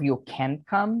those of you who can't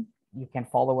come, you can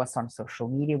follow us on social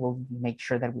media. We'll make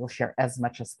sure that we'll share as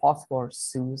much as possible, or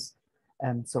Sue's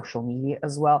social media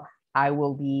as well. I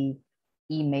will be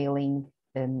emailing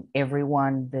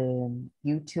everyone the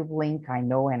YouTube link, I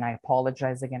know, and I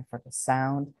apologize again for the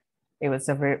sound. It was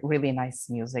a really nice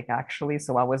music, actually,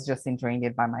 so I was just enjoying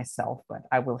it by myself, but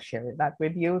I will share that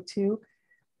with you too.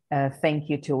 Thank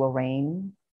you to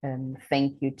Lorraine, and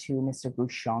thank you to Mr.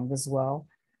 Xiang as well.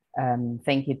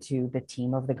 Thank you to the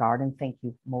team of the garden. Thank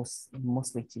you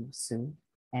mostly to Sue.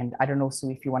 And I don't know, Sue,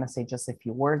 if you want to say just a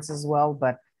few words as well,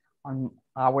 but on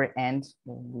our end,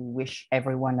 we wish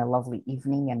everyone a lovely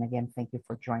evening. And again, thank you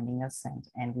for joining us,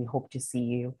 and we hope to see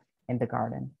you in the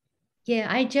garden. Yeah,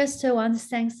 I just want to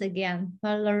thanks again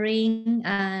for Lorraine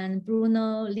and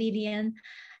Bruno, Lillian,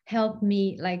 helped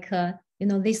me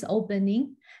this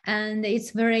opening, and it's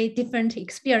very different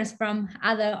experience from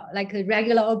other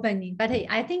regular opening. But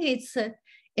I think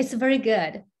it's very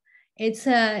good. It's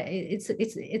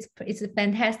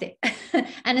fantastic.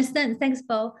 And thanks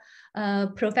for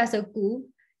Professor Gu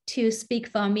to speak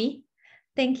for me.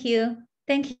 Thank you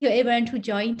everyone to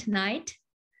join tonight.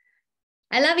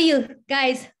 I love you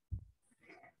guys.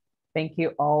 Thank you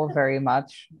all very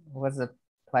much. It was a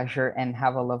pleasure, and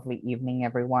have a lovely evening,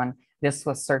 everyone. This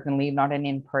was certainly not an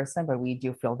in-person, but we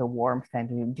do feel the warmth, and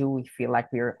we feel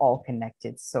like we're all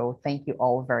connected. So thank you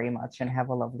all very much, and have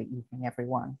a lovely evening,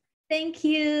 everyone. Thank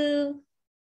you.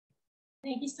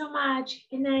 Thank you so much.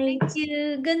 Good night. Thank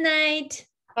you. Good night.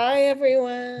 Bye,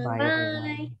 everyone. Bye,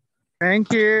 everyone.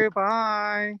 Thank you.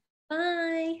 Bye.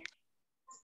 Bye.